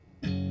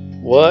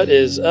What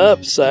is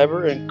up,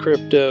 cyber and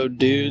crypto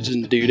dudes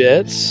and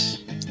dudettes?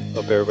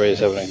 Hope everybody's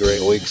having a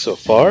great week so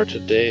far.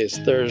 Today is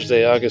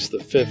Thursday, August the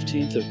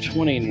 15th of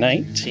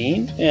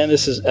 2019, and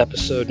this is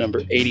episode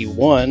number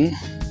 81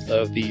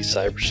 of the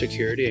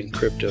Cybersecurity and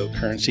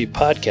Cryptocurrency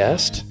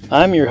Podcast.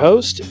 I'm your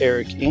host,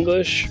 Eric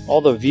English. All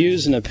the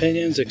views and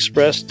opinions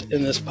expressed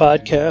in this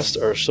podcast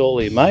are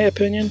solely my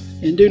opinion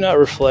and do not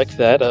reflect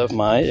that of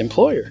my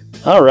employer.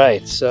 All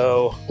right,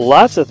 so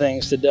lots of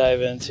things to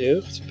dive into.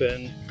 It's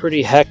been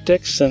pretty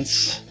hectic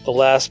since the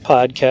last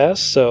podcast,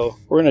 so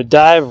we're going to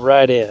dive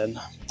right in.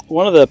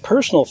 One of the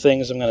personal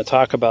things I'm going to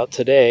talk about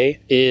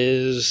today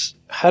is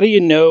how do you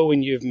know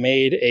when you've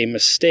made a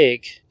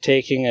mistake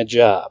taking a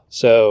job?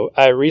 So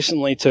I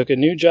recently took a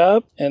new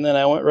job, and then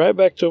I went right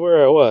back to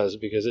where I was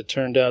because it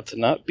turned out to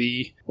not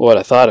be what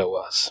I thought it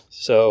was.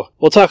 So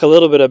we'll talk a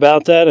little bit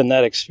about that and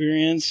that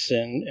experience,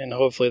 and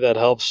hopefully that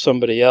helps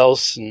somebody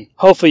else, and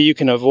hopefully you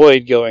can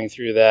avoid going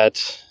through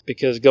that,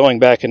 because going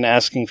back and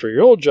asking for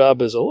your old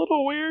job is a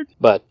little weird.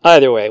 But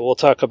either way, we'll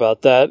talk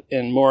about that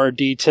in more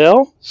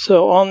detail.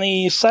 So on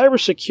the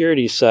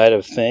cybersecurity side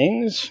of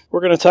things,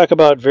 we're going to talk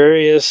about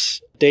various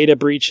data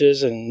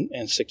breaches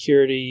and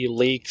security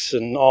leaks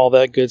and all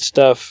that good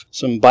stuff.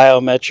 Some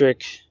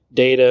biometric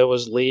data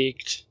was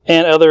leaked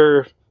and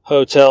other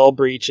hotel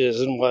breaches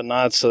and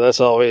whatnot. So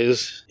that's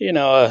always,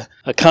 a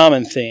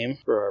common theme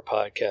for our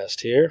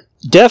podcast here.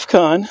 DEF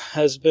CON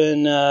has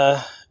been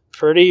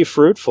pretty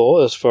fruitful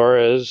as far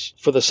as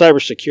for the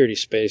cybersecurity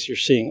space. You're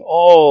seeing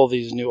all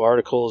these new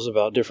articles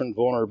about different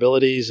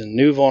vulnerabilities and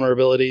new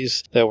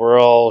vulnerabilities that were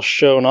all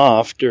shown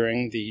off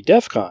during the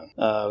DEF CON.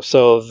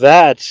 So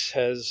that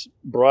has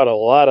brought a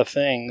lot of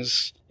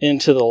things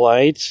into the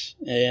light,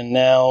 and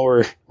now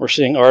we're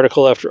seeing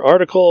article after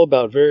article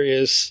about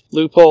various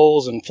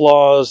loopholes and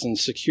flaws and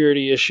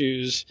security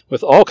issues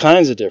with all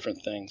kinds of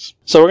different things.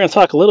 So we're going to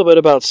talk a little bit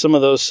about some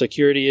of those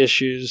security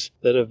issues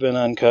that have been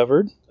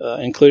uncovered,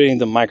 including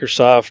the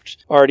Microsoft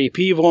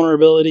RDP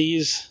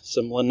vulnerabilities,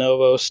 some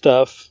Lenovo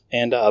stuff,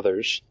 and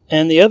others.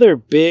 And the other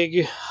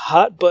big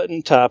hot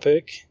button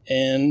topic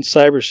in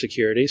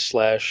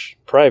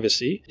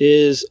cybersecurity/privacy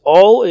is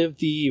all of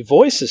the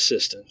voice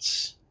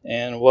assistants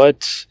and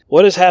what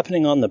is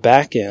happening on the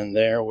back end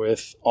there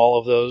with all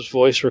of those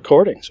voice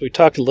recordings. We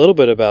talked a little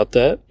bit about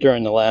that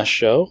during the last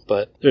show,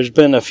 but there's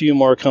been a few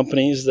more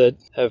companies that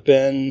have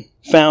been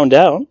found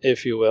out,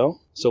 if you will.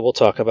 So we'll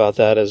talk about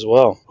that as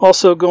well.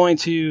 Also going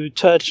to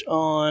touch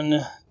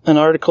on an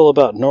article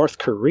about North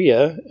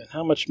Korea and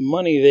how much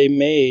money they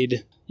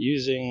made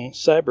using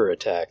cyber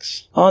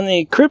attacks. On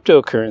the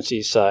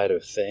cryptocurrency side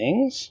of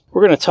things,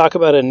 we're going to talk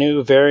about a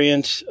new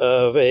variant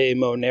of a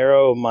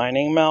Monero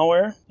mining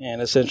malware,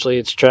 and essentially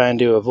it's trying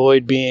to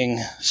avoid being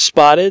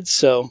spotted,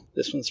 so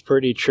this one's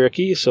pretty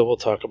tricky, so we'll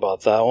talk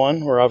about that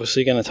one. We're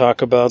obviously going to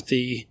talk about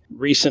the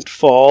recent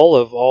fall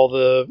of all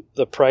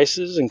the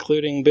prices,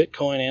 including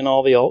Bitcoin and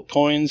all the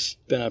altcoins.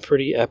 Been a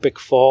pretty epic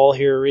fall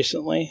here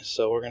recently,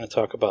 so we're going to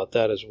talk about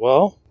that as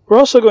well. We're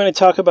also going to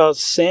talk about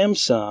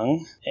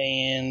Samsung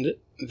and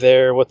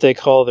what they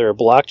call their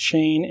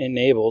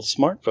blockchain-enabled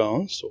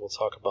smartphones. So we'll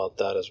talk about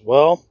that as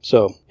well.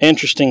 So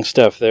interesting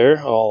stuff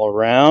there all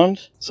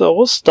around. So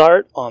we'll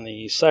start on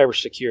the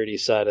cybersecurity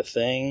side of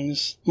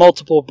things.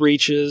 Multiple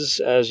breaches,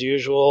 as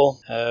usual,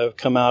 have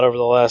come out over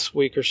the last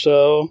week or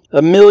so.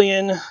 1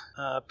 million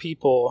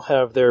people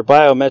have their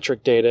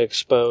biometric data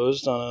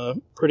exposed on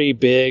a pretty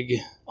big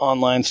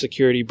online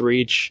security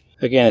breach.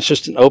 Again, it's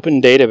just an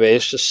open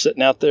database just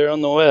sitting out there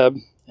on the web.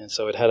 And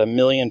so it had 1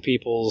 million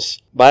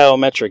people's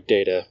biometric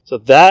data. So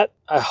that,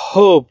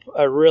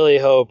 I really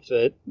hope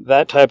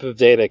that type of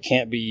data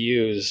can't be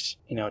used,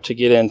 to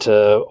get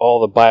into all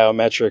the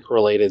biometric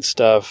related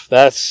stuff.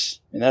 That's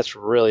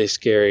really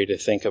scary to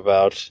think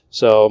about.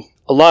 So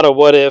a lot of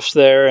what ifs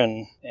there,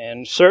 and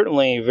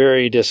certainly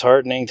very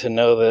disheartening to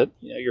know that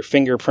your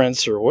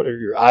fingerprints or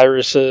your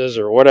irises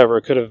or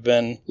whatever could have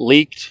been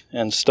leaked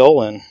and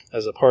stolen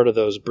as a part of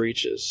those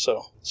breaches.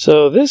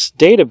 So this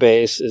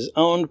database is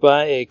owned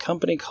by a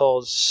company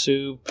called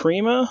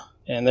Suprema,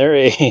 and they're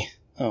a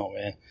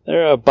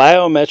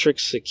biometric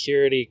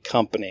security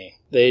company.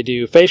 They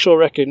do facial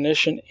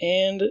recognition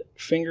and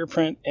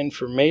fingerprint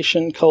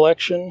information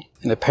collection.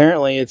 And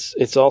apparently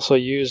it's also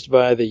used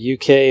by the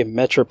UK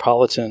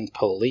Metropolitan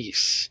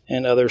Police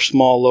and other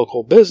small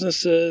local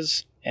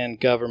businesses and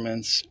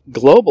governments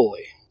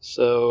globally.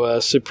 So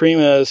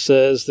Suprema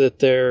says that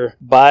their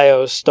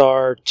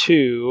BioStar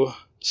 2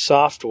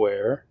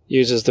 software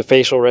uses the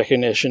facial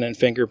recognition and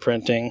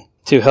fingerprinting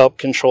to help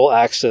control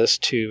access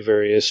to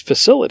various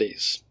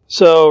facilities.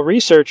 So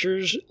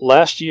researchers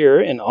last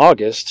year in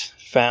August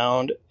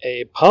found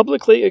a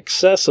publicly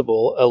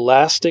accessible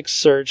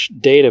Elasticsearch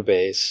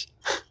database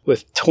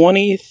with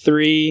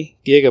 23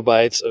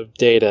 gigabytes of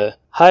data,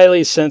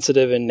 highly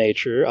sensitive in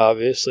nature,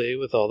 obviously,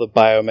 with all the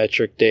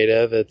biometric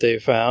data that they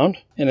found.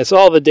 And it's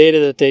all the data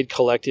that they'd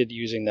collected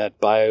using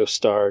that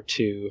BioStar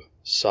 2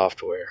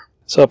 software.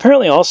 So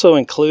apparently also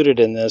included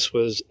in this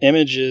was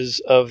images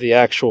of the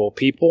actual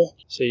people.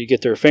 So you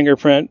get their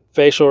fingerprint,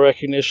 facial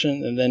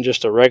recognition, and then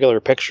just a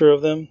regular picture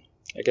of them.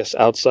 I guess,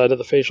 outside of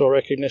the facial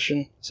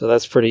recognition. So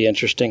that's pretty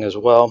interesting as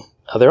well.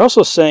 They're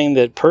also saying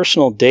that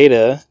personal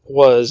data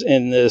was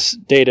in this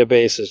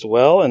database as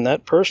well, and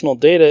that personal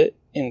data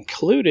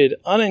included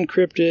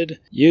unencrypted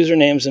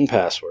usernames and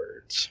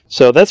passwords.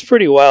 So that's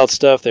pretty wild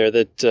stuff there,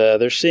 that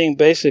they're seeing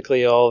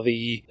basically all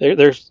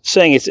they're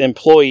saying it's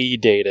employee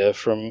data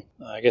from,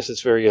 I guess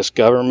it's various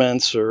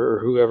governments or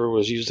whoever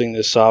was using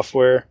this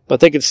software. But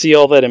they could see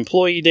all that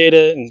employee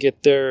data and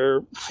get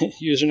their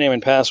username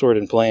and password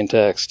in plain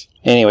text.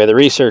 Anyway, the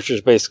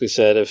researchers basically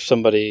said if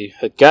somebody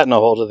had gotten a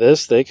hold of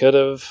this, they could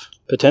have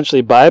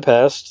potentially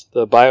bypassed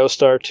the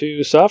BioStar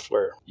 2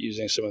 software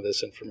using some of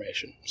this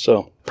information.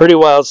 So, pretty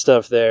wild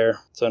stuff there.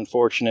 It's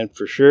unfortunate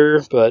for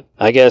sure, but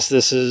I guess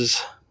this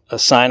is a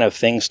sign of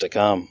things to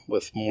come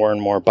with more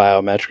and more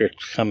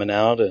biometrics coming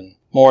out and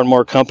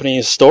more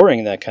companies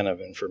storing that kind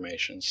of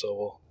information. So,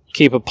 we'll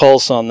keep a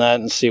pulse on that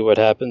and see what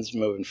happens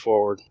moving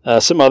forward.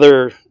 Some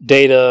other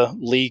data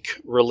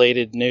leak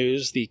related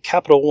news. The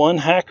Capital One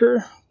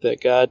hacker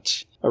that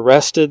got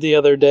arrested the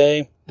other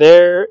day.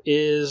 There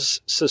is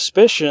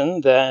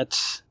suspicion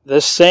that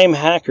this same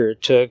hacker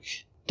took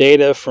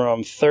data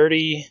from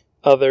 30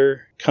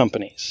 other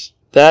companies.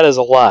 That is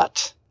a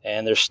lot.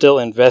 And they're still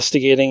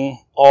investigating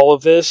all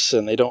of this,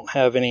 and they don't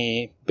have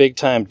any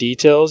big-time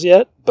details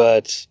yet.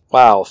 But,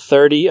 wow,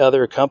 30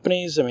 other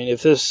companies? I mean,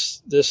 if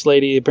this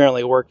lady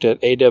apparently worked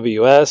at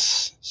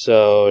AWS,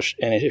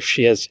 and if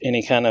she has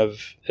any kind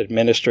of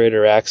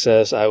administrator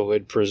access, I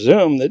would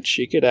presume that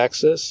she could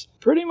access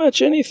pretty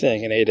much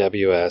anything in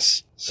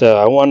AWS. So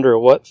I wonder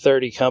what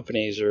 30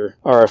 companies are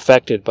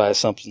affected by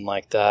something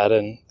like that.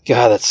 And,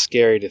 God, that's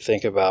scary to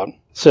think about.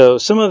 So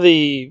some of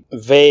the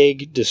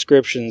vague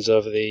descriptions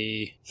of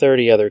the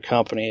 30 other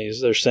companies,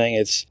 they're saying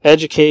it's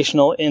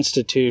educational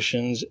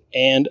institutions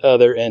and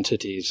other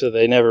entities. So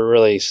they never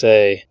really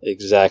say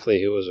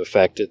exactly who was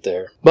affected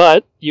there.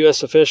 But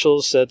U.S.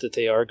 officials said that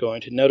they are going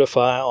to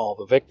notify all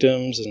the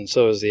victims, and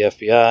so is the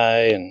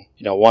FBI, and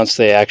once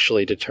they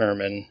actually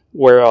determine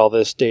where all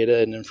this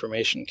data and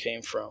information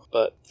came from.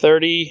 But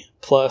 30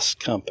 plus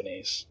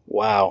companies.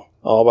 Wow.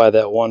 All by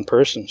that one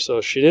person. So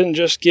she didn't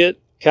just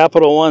get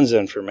Capital One's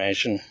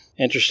information.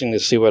 Interesting to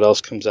see what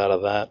else comes out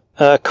of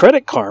that.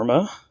 Credit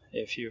Karma.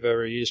 If you've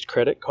ever used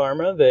Credit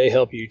Karma, they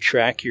help you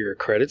track your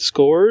credit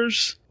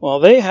scores. Well,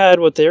 they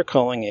had what they're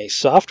calling a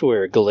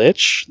software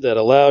glitch that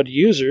allowed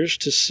users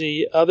to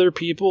see other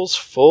people's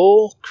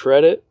full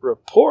credit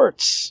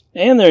reports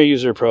and their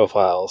user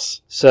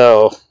profiles.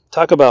 So,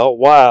 talk about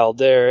wild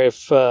there.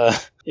 If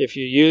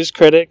you use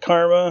Credit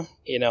Karma,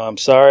 I'm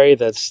sorry,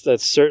 that's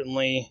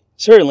certainly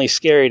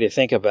scary to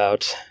think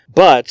about.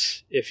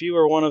 But if you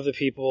are one of the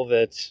people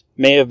that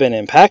may have been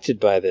impacted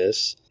by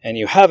this, and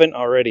you haven't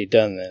already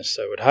done this,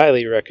 I would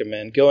highly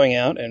recommend going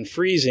out and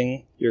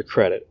freezing your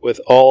credit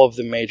with all of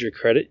the major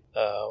credit,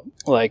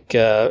 like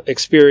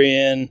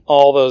Experian,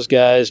 all those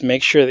guys.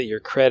 Make sure that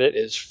your credit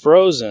is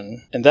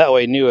frozen, and that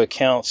way new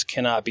accounts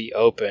cannot be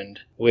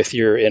opened with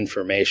your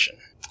information.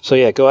 So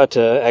yeah, go out to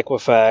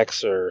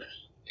Equifax or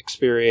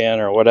Experian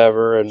or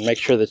whatever and make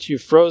sure that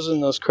you've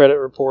frozen those credit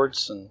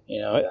reports. And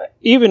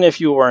even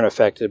if you weren't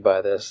affected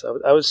by this,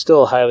 I would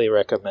still highly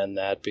recommend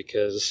that,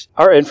 because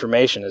our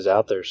information is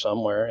out there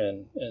somewhere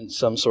in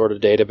some sort of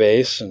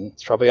database, and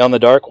it's probably on the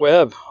dark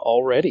web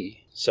already.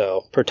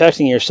 So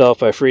protecting yourself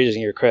by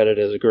freezing your credit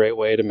is a great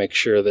way to make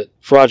sure that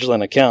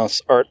fraudulent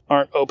accounts aren't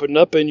opened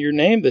up in your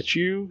name that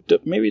you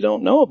maybe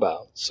don't know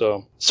about.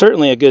 So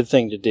certainly a good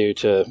thing to do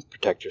to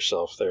protect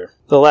yourself there.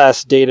 The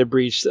last data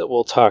breach that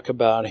we'll talk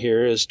about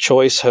here is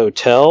Choice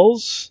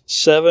Hotels.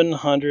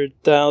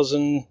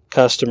 700,000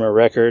 customer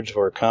records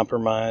were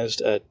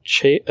compromised at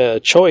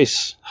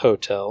Choice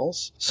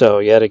Hotels. So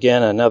yet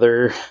again,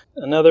 another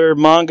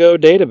Mongo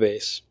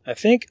database. I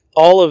think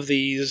all of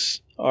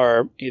these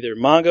are either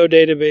Mongo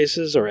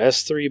databases or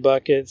S3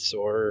 buckets,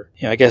 or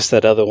I guess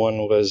that other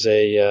one was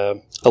a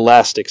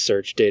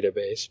Elasticsearch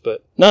database.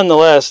 But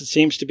nonetheless, it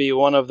seems to be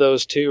one of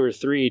those 2 or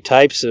 3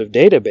 types of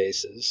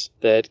databases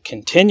that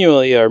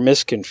continually are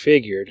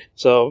misconfigured.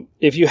 So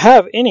if you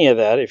have any of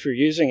that, if you're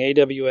using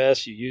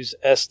AWS, you use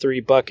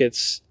S3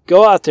 buckets,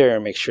 go out there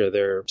and make sure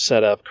they're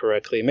set up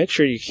correctly. Make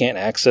sure you can't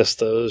access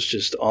those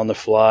just on the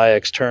fly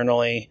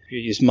externally. If you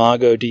use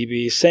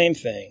MongoDB, same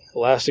thing.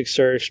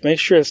 Elasticsearch, make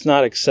sure it's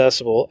not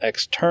accessible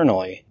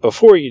externally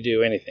before you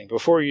do anything,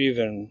 before you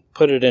even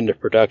put it into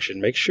production.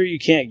 Make sure you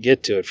can't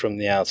get to it from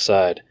the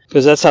outside,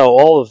 because that's how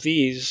all of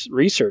these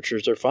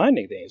researchers are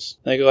finding these.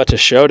 They go out to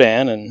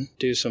Shodan and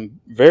do some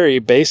very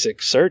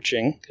basic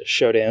searching, because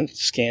Shodan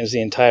scans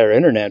the entire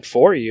internet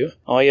for you.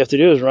 All you have to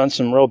do is run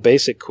some real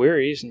basic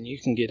queries, and you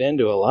can get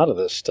into a lot of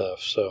this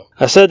stuff. So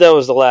I said that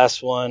was the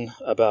last one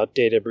about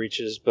data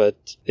breaches,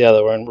 but the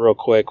other one, real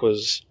quick,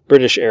 was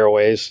British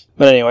Airways.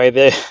 But anyway,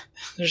 there's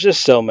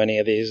just so many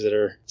of these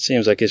that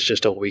seems like it's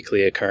just a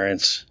weekly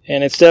occurrence.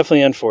 And it's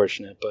definitely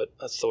unfortunate, but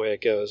that's the way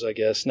it goes, I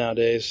guess,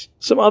 nowadays.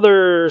 Some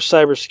other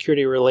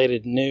cybersecurity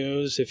related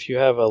news. If you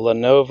have a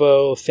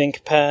Lenovo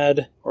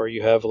ThinkPad or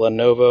you have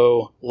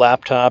Lenovo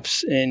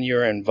laptops in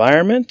your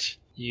environment,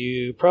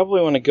 you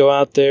probably want to go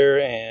out there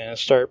and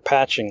start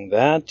patching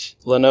that.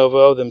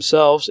 Lenovo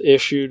themselves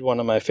issued one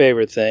of my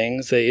favorite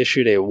things. They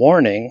issued a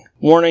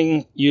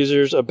warning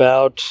users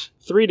about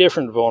 3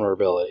 different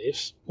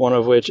vulnerabilities, one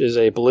of which is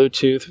a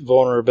Bluetooth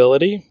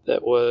vulnerability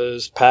that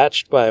was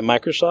patched by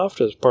Microsoft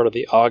as part of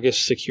the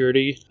August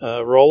security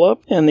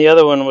roll-up, and the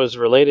other one was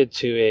related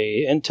to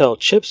a Intel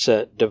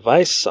chipset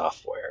device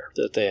software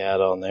that they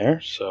had on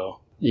there. So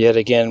yet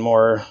again,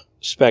 more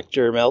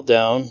Spectre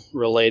Meltdown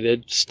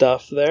related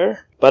stuff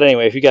there. But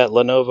anyway, if you got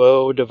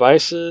Lenovo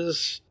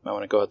devices, I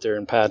want to go out there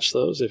and patch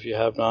those if you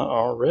have not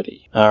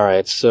already. All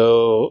right,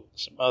 so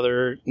some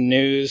other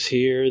news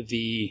here,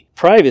 the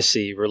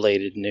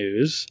privacy-related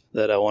news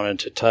that I wanted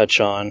to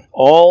touch on.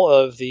 All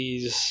of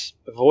these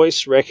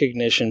voice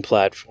recognition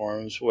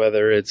platforms,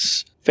 whether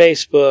it's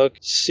Facebook,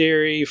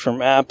 Siri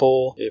from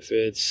Apple, if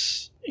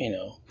it's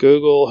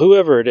Google,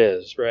 whoever it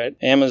is, right?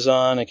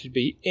 Amazon, it could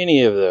be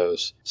any of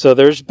those. So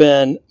there's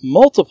been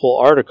multiple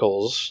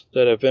articles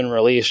that have been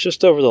released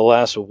just over the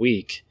last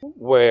week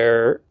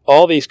where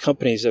all these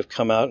companies have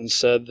come out and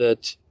said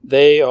that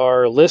they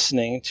are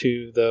listening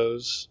to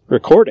those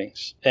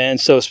recordings. And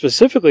so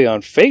specifically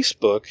on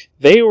Facebook,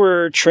 they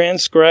were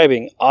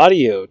transcribing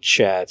audio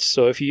chats.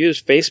 So if you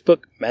use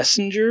Facebook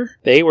Messenger,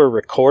 they were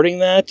recording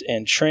that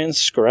and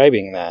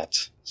transcribing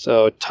that.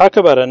 So talk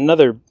about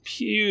another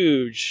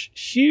huge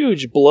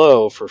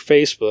blow for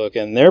Facebook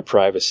and their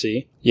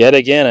privacy. Yet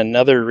again,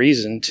 another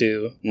reason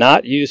to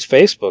not use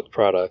Facebook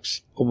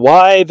products.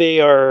 Why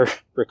they are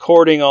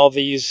recording all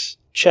these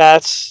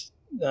chats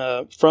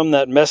from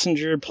that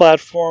Messenger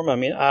platform, I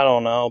mean, I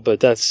don't know, but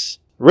that's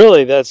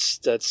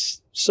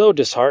so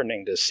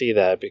disheartening to see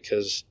that,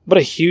 because what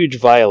a huge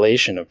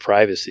violation of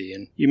privacy,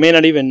 and you may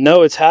not even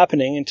know it's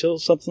happening until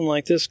something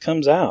like this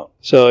comes out.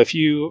 So if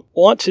you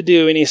want to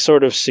do any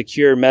sort of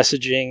secure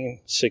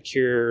messaging,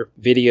 secure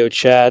video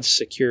chats,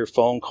 secure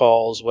phone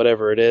calls,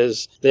 whatever it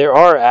is, there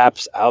are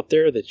apps out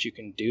there that you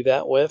can do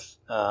that with.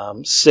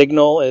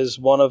 Signal is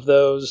one of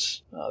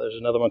those. There's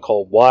another one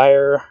called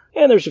Wire,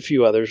 and there's a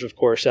few others, of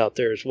course, out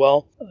there as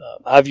well.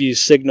 I've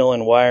used Signal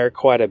and Wire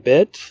quite a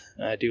bit.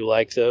 I do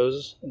like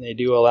those, and they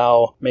do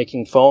allow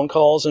making phone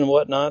calls and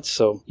whatnot,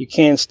 so you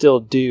can still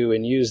do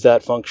and use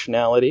that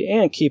functionality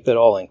and keep it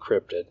all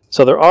encrypted.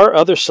 So there are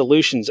other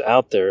solutions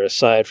out there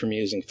aside from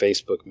using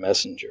Facebook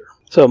Messenger.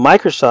 So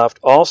Microsoft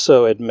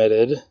also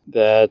admitted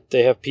that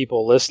they have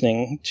people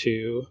listening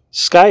to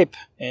Skype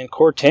and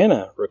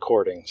Cortana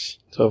recordings.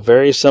 So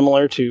very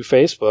similar to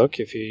Facebook.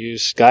 If you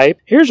use Skype,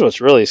 here's what's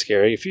really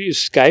scary. If you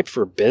use Skype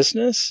for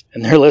business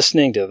and they're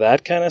listening to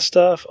that kind of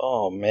stuff,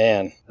 oh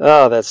man.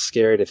 Oh, that's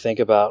scary to think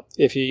about.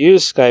 If you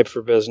use Skype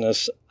for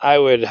business, I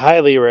would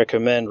highly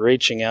recommend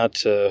reaching out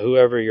to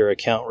whoever your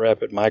account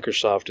rep at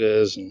Microsoft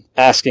is and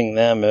asking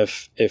them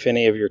if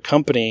any of your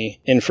company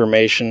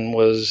information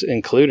was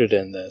included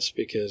in this,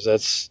 because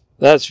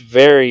that's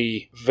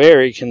very,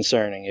 very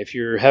concerning. If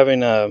you're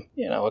having a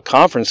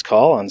conference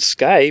call on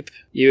Skype,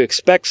 you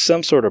expect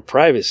some sort of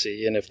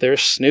privacy, and if they're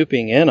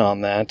snooping in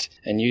on that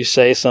and you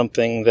say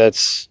something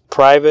that's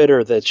private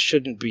or that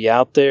shouldn't be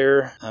out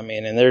there, I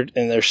mean, and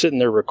they're sitting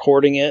there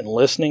recording it and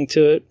listening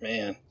to it,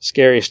 man,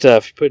 scary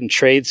stuff. You're putting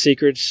trade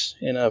secrets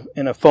in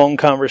a phone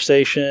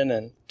conversation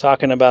and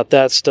talking about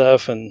that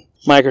stuff, and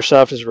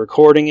Microsoft is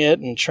recording it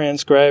and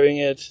transcribing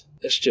it.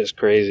 It's just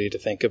crazy to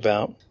think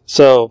about.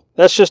 So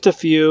that's just a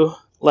few.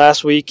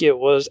 Last week it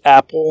was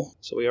Apple,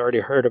 so we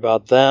already heard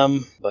about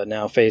them, but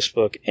now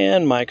Facebook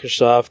and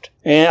Microsoft.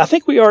 And I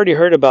think we already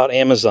heard about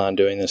Amazon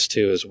doing this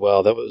too as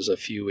well. That was a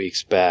few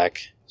weeks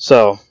back.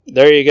 So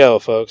there you go,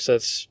 folks.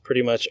 That's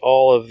pretty much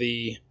all of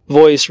the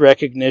voice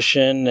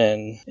recognition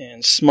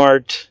and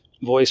smart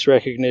voice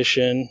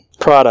recognition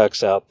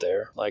products out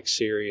there, like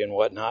Siri and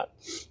whatnot.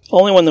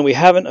 Only one that we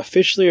haven't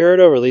officially heard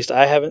of, or at least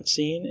I haven't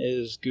seen,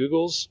 is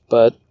Google's.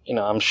 But,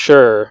 I'm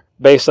sure,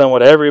 based on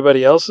what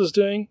everybody else is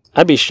doing,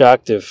 I'd be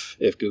shocked if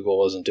Google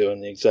wasn't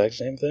doing the exact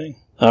same thing.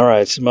 All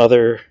right, some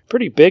other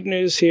pretty big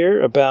news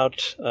here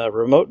about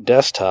remote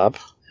desktop.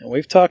 And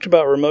we've talked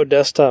about remote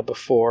desktop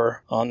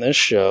before on this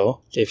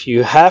show. If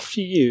you have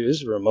to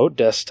use remote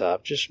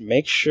desktop, just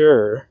make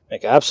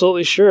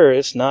absolutely sure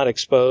it's not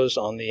exposed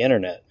on the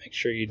internet. Make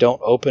sure you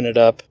don't open it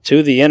up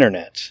to the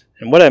internet.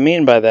 And what I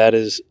mean by that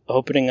is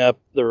opening up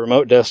the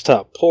remote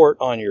desktop port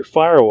on your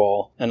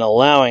firewall and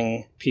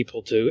allowing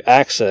people to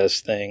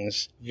access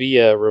things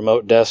via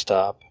remote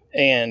desktop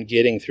and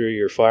getting through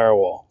your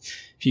firewall.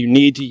 If you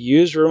need to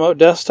use remote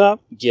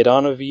desktop, get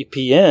on a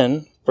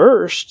VPN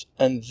first,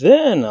 and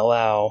then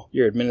allow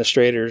your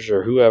administrators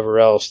or whoever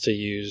else to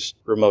use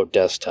remote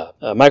desktop.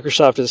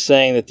 Microsoft is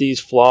saying that these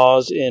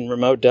flaws in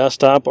remote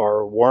desktop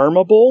are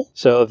wormable,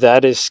 so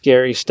that is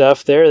scary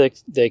stuff there.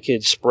 They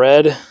could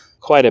spread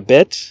quite a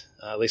bit.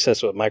 At least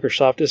that's what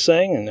Microsoft is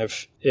saying. And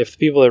if if the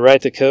people that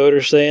write the code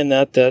are saying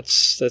that,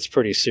 that's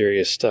pretty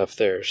serious stuff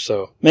there.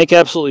 So make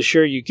absolutely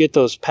sure you get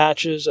those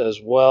patches as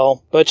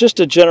well. But just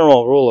a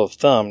general rule of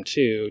thumb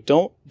too,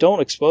 don't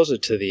expose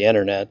it to the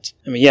internet.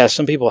 I mean, yeah,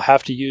 some people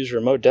have to use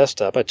remote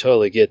desktop. I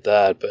totally get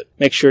that, but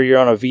make sure you're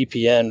on a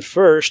VPN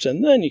first,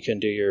 and then you can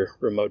do your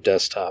remote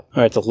desktop.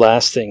 All right, the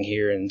last thing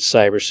here in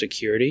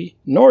cybersecurity.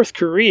 North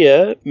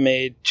Korea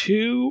made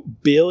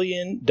 $2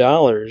 billion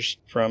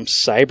from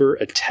cyber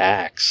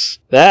attacks.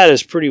 That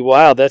is pretty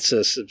wild. That's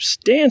a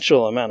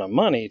substantial amount of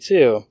money,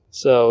 too.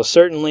 So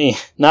certainly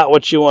not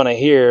what you want to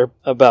hear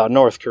about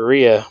North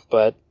Korea,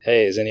 but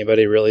hey, is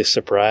anybody really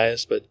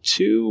surprised? But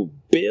 $2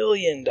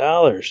 billion,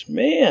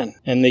 man.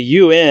 And the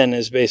UN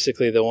is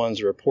basically the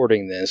ones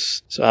reporting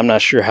this. So I'm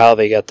not sure how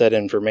they got that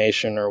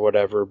information or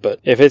whatever,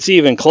 but if it's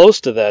even close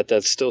to that,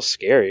 that's still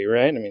scary,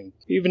 right? I mean,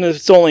 even if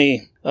it's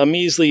only a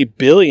measly $1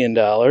 billion,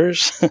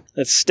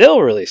 that's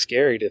still really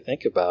scary to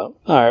think about.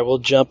 All right, we'll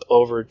jump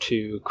over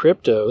to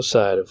crypto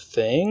side of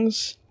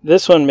things.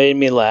 This one made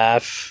me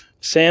laugh.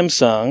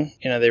 Samsung,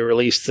 they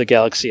released the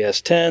Galaxy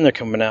S10. They're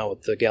coming out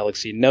with the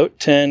Galaxy Note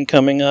 10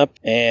 coming up,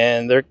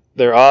 and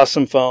they're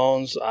awesome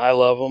phones. I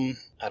love them.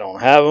 I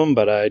don't have them,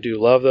 but I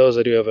do love those.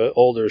 I do have an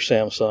older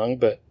Samsung,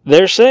 but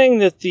they're saying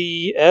that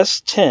the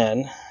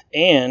S10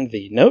 and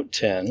the Note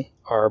 10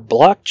 are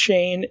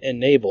blockchain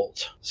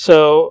enabled.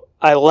 So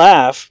I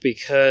laugh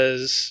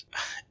because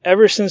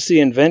ever since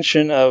the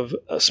invention of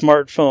a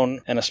smartphone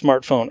and a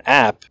smartphone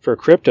app for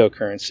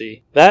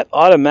cryptocurrency, that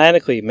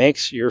automatically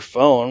makes your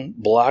phone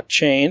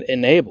blockchain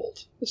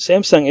enabled.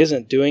 Samsung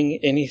isn't doing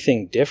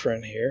anything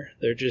different here.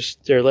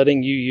 They're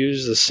letting you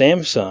use the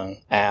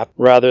Samsung app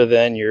rather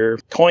than your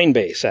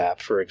Coinbase app,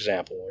 for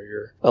example, or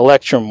your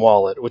Electrum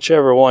wallet.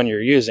 Whichever one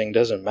you're using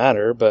doesn't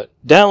matter, but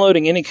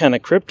downloading any kind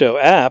of crypto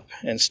app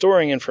and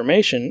storing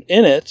information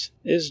in it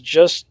is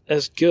just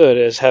as good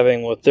as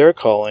having what they're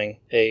calling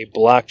a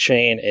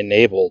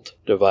blockchain-enabled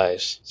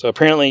device. So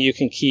apparently you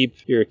can keep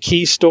your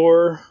key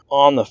store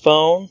on the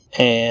phone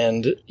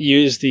and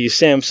use the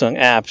Samsung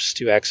apps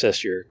to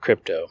access your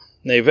crypto.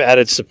 They've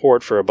added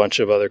support for a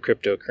bunch of other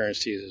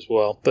cryptocurrencies as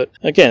well. But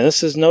again,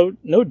 this is no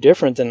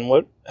different than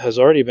what has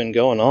already been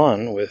going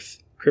on with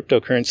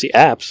cryptocurrency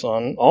apps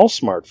on all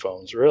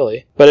smartphones,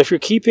 really. But if you're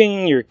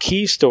keeping your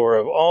key store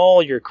of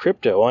all your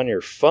crypto on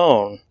your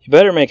phone, you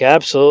better make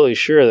absolutely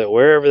sure that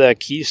wherever that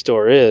key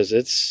store is,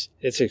 it's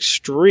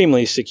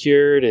extremely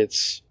secured.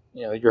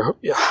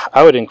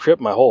 I would encrypt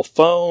my whole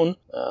phone.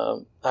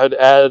 I'd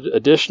add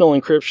additional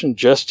encryption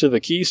just to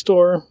the key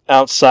store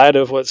outside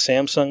of what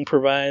Samsung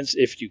provides,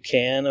 if you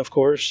can, of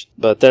course.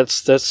 But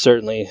that's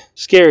certainly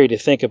scary to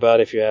think about,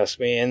 if you ask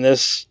me. And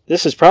this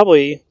is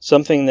probably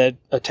something that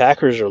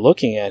attackers are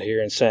looking at here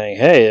and saying,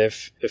 hey,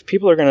 if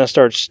people are going to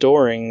start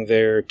storing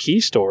their key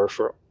store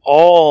for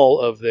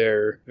all of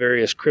their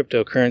various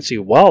cryptocurrency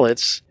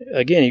wallets,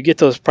 again, you get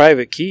those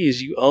private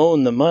keys, you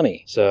own the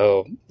money.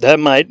 So that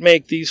might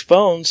make these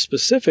phones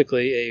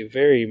specifically a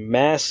very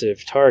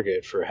massive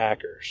target for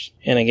hackers.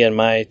 And again,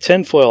 my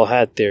tinfoil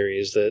hat theory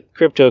is that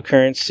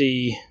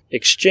cryptocurrency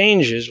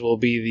exchanges will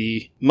be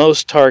the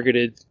most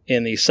targeted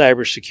in the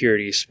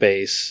cybersecurity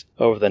space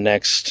over the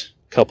next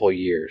couple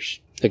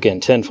years. Again,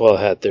 tinfoil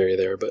hat theory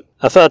there, but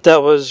I thought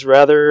that was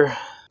rather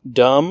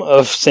dumb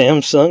of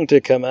Samsung to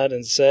come out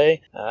and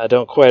say. I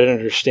don't quite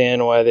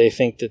understand why they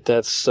think that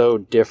that's so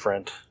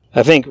different.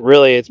 I think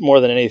really it's more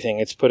than anything,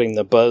 it's putting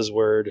the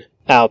buzzword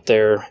out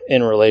there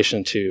in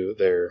relation to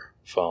their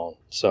phone.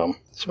 So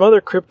some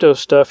other crypto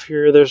stuff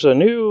here. There's a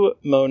new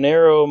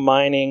Monero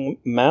mining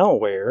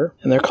malware,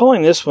 and they're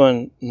calling this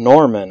one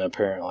Norman,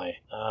 apparently.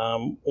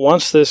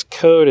 Once this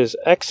code is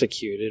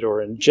executed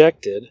or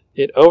injected,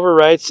 it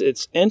overwrites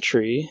its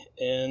entry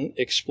in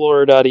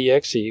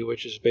Explorer.exe,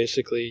 which is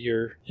basically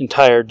your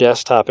entire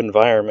desktop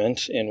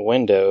environment in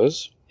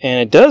Windows. And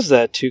it does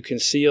that to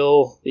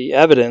conceal the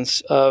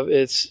evidence of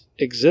its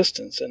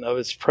existence and of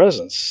its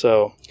presence.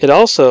 So it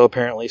also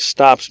apparently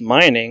stops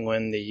mining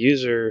when the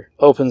user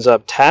opens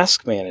up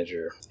Task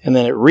Manager, and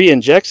then it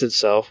re-injects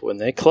itself when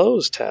they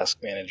close Task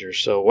Manager.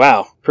 So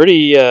wow,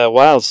 pretty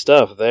wild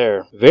stuff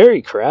there.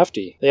 Very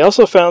crafty. They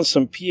also found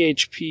some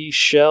PHP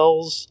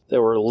shells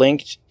that were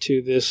linked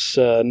to this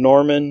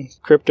Norman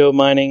crypto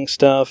mining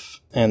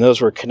stuff, and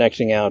those were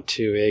connecting out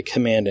to a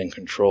command and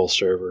control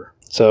server.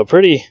 So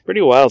pretty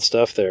wild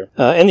stuff there.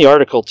 In the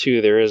article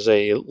too, there is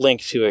a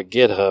link to a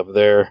GitHub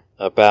there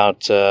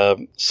about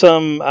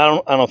some,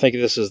 I don't think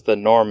this is the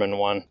Norman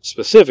one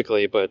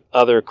specifically, but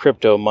other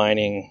crypto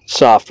mining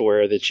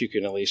software that you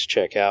can at least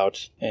check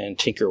out and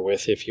tinker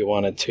with if you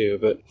wanted to.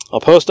 But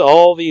I'll post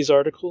all these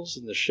articles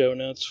in the show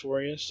notes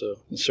for you, so you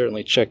can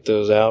certainly check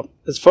those out.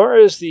 As far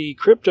as the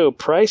crypto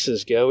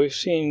prices go, we've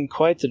seen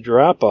quite the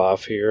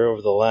drop-off here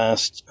over the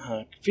last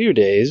few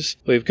days.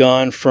 We've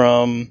gone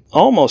from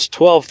almost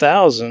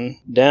 12,000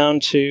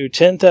 down to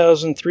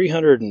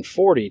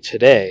 10,340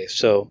 today,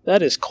 so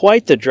that is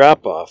quite the drop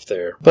drop-off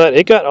there. But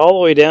it got all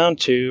the way down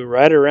to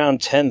right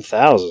around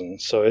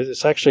 10,000. So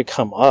it's actually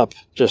come up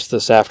just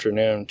this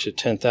afternoon to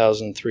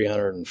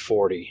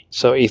 10,340.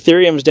 So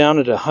Ethereum's down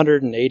at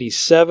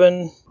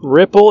 187.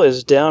 Ripple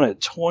is down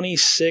at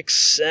 26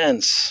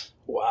 cents.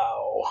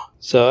 Wow.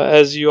 So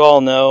as you all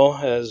know,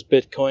 as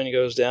Bitcoin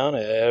goes down,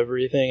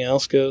 everything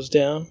else goes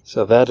down.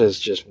 So that is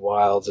just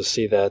wild to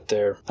see that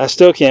there. I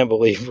still can't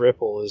believe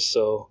Ripple is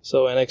so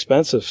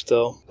inexpensive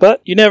still.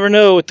 But you never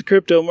know with the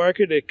crypto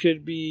market. It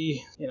could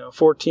be,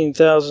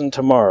 14,000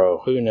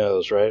 tomorrow. Who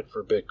knows, right?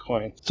 For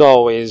Bitcoin. It's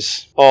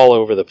always all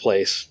over the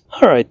place.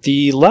 All right,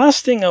 the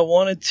last thing I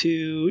wanted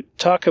to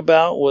talk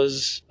about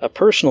was a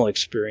personal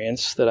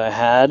experience that I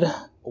had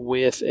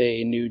with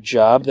a new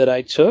job that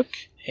I took.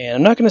 And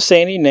I'm not going to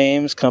say any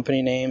names,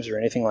 company names, or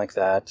anything like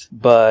that,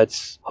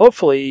 but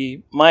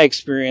hopefully my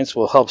experience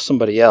will help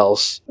somebody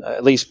else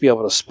at least be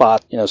able to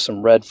spot,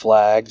 some red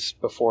flags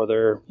before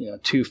they're,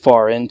 too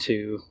far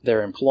into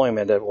their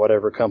employment at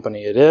whatever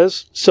company it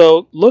is.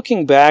 So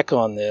looking back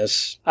on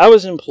this, I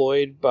was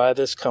employed by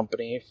this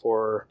company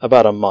for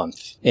about a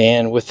month.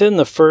 And within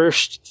the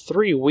first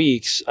 3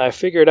 weeks, I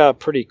figured out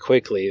pretty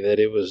quickly that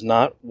it was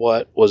not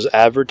what was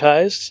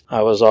advertised.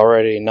 I was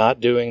already not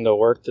doing the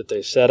work that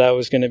they said I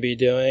was going to be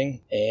doing.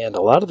 And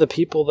a lot of the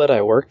people that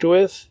I worked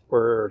with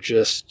were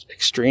just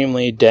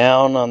extremely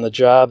down on the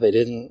job. They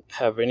didn't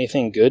have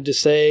anything good to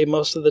say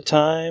most of the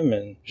time,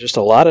 and just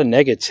a lot of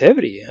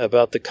negativity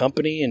about the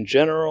company in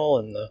general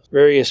and the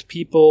various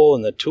people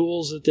and the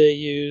tools that they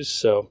use.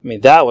 So,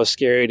 that was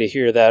scary to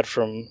hear that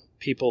from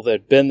people that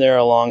had been there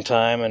a long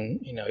time, and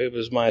it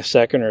was my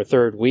second or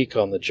third week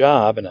on the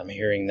job, and I'm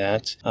hearing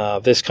that.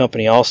 This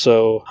company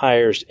also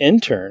hires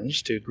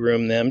interns to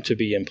groom them to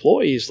be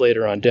employees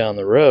later on down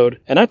the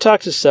road, and I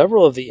talked to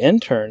several of the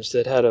interns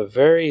that had a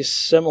very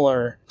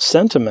similar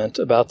sentiment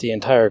about the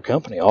entire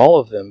company. All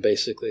of them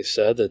basically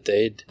said that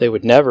they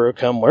would never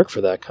come work for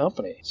that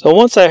company. So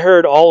once I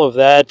heard all of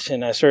that,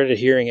 and I started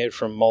hearing it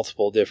from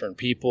multiple different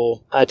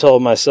people, I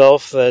told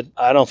myself that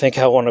I don't think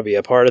I want to be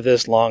a part of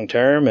this long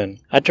term,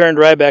 and I turned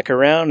right back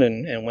around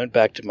and went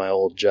back to my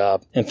old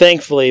job. And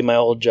thankfully, my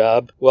old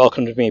job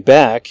welcomed me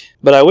back,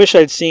 but I wish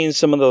I'd seen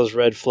some of those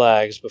red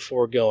flags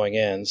before going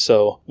in.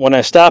 So when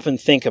I stop and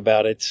think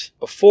about it,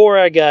 before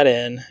I got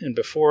in and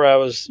before I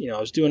was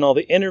doing all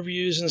the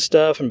interviews and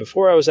stuff, and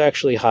before I was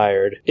actually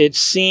hired, it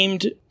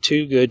seemed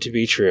too good to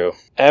be true.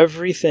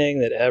 Everything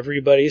that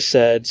everybody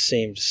said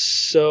seemed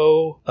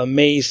so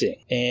amazing.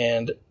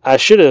 And I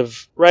should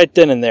have, right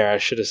then and there, I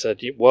should have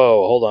said,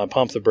 whoa, hold on,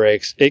 pump the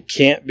brakes. It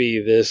can't be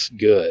this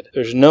good.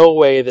 There's no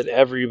way that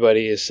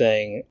everybody is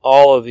saying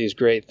all of these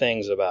great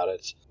things about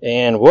it.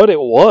 And what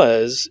it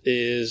was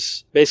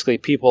is basically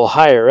people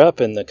higher up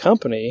in the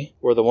company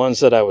were the ones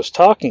that I was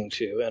talking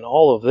to. And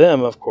all of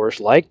them, of course,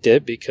 liked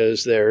it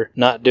because they're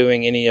not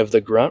doing any of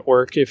the grunt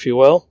work, if you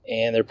will.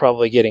 And they're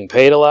probably getting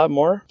paid a lot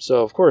more.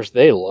 So, of course,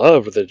 they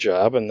loved the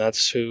job. And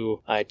that's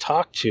who I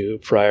talked to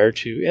prior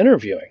to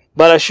interviewing.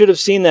 But I should have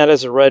seen that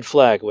as a red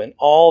flag when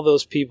all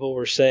those people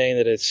were saying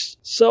that it's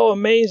so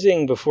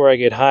amazing before I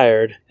get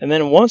hired. And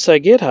then once I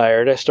get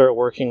hired, I start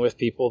working with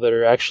people that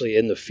are actually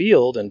in the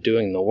field and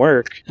doing the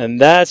work.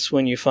 And that's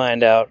when you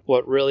find out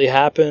what really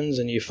happens,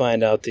 and you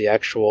find out the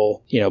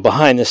actual,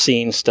 behind the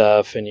scenes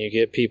stuff, and you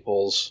get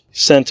people's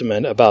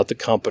sentiment about the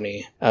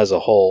company as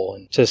a whole.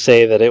 And to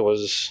say that it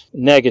was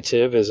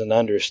negative is an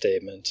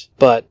understatement.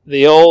 But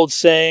the old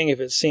saying, if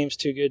it seems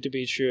too good to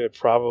be true, it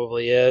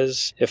probably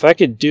is. If I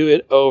could do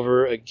it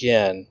over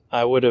again,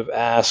 I would have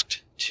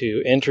asked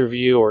to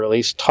interview or at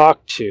least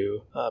talk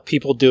to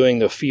people doing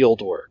the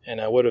field work.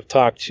 And I would have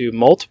talked to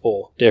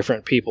multiple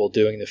different people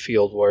doing the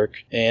field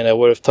work. And I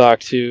would have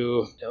talked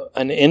to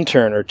an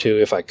intern or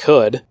two if I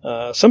could.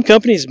 Some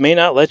companies may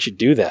not let you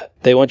do that.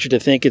 They want you to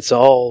think it's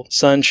all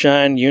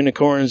sunshine,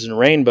 unicorns, and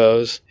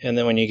rainbows. And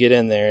then when you get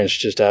in there, it's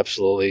just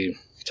absolutely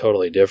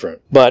totally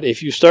different. But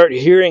if you start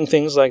hearing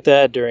things like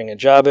that during a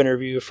job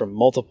interview from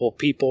multiple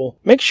people,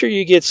 make sure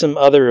you get some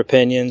other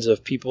opinions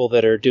of people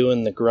that are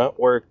doing the grunt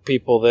work,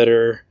 people that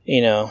are,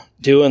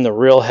 doing the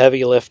real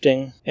heavy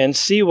lifting, and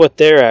see what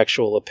their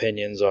actual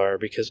opinions are,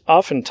 because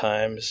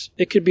oftentimes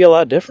it could be a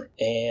lot different.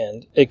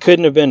 And it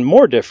couldn't have been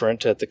more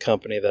different at the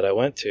company that I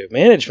went to.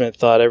 Management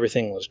thought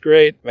everything was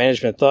great.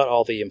 Management thought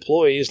all the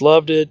employees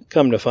loved it.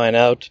 Come to find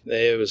out,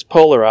 it was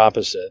polar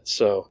opposite.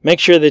 So make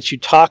sure that you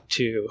talk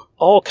to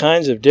all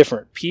kinds of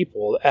different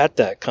people at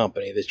that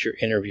company that you're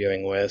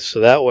interviewing with, so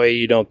that way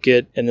you don't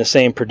get in the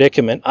same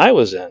predicament I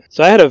was in.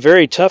 So I had a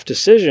very tough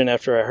decision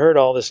after I heard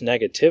all this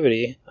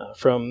negativity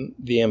from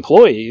the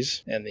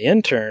employees and the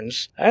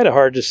interns. I had a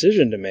hard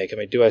decision to make.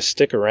 Do I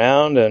stick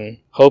around and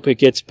hope it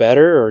gets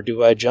better, or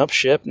do I jump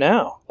ship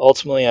now?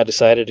 Ultimately, I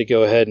decided to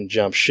go ahead and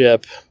jump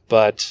ship,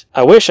 but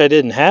I wish I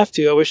didn't have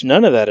to. I wish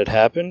none of that had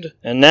happened.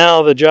 And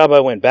now the job I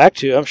went back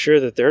to, I'm sure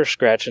that they're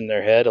scratching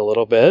their head a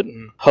little bit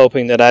and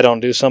hoping that I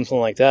don't do something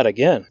like that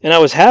again. And I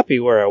was happy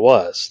where I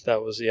was.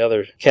 That was the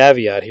other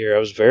caveat here. I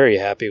was very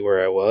happy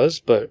where I was,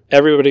 but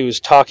everybody was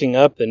talking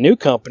up the new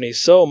company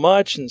so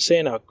much and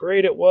saying how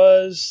great it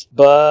was,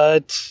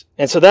 but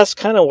And so that's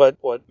kind of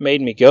what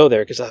made me go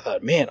there, because I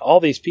thought, man, all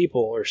these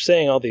people are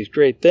saying all these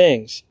great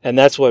things. And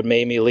that's what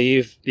made me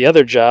leave the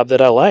other job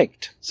that I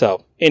liked.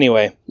 So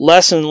anyway,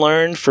 lesson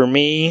learned for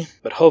me,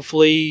 but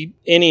hopefully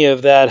any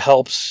of that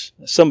helps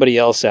somebody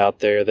else out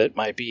there that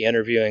might be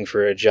interviewing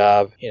for a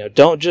job.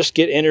 Don't just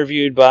get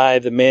interviewed by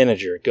the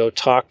manager. Go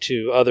talk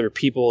to other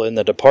people in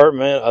the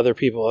department, other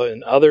people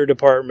in other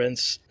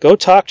departments. Go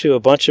talk to a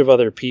bunch of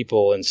other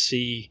people and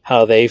see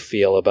how they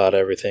feel about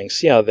everything.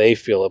 See how they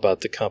feel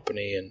about the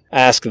company, and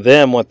ask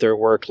them what their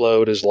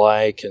workload is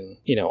like, and,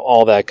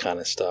 all that kind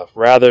of stuff,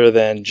 rather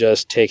than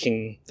just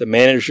taking the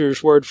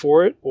manager's word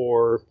for it,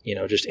 or,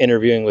 just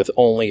interviewing with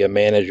only a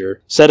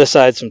manager. Set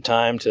aside some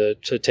time to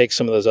take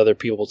some of those other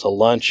people to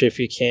lunch if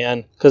you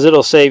can, because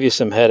it'll save you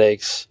some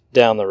headaches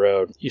down the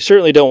road. You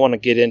certainly don't want to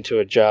get into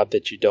a job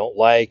that you don't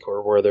like,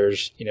 or where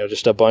there's,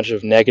 just a bunch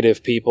of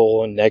negative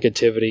people and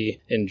negativity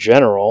in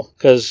general,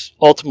 because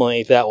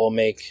ultimately that will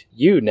make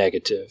you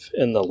negative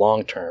in the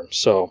long term.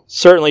 So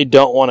certainly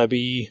don't want to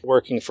be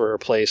working for a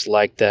place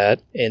like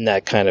that in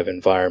that kind of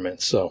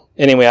environment. So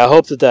anyway, I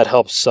hope that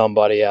helps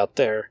somebody out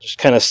there. Just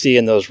kind of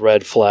seeing those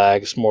red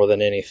flags more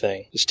than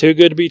anything. It's too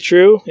good to be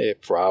true?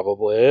 It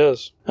probably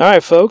is. All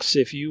right, folks,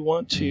 if you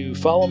want to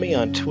follow me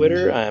on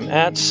Twitter, I'm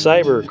at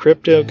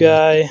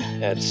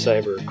CyberCryptoGuy, at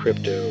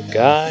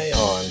CyberCryptoGuy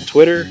on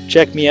Twitter.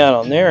 Check me out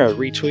on there. I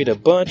retweet a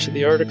bunch of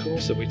the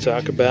articles that we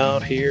talk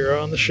about here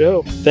on the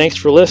show. Thanks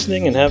for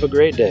listening, and have a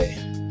great day.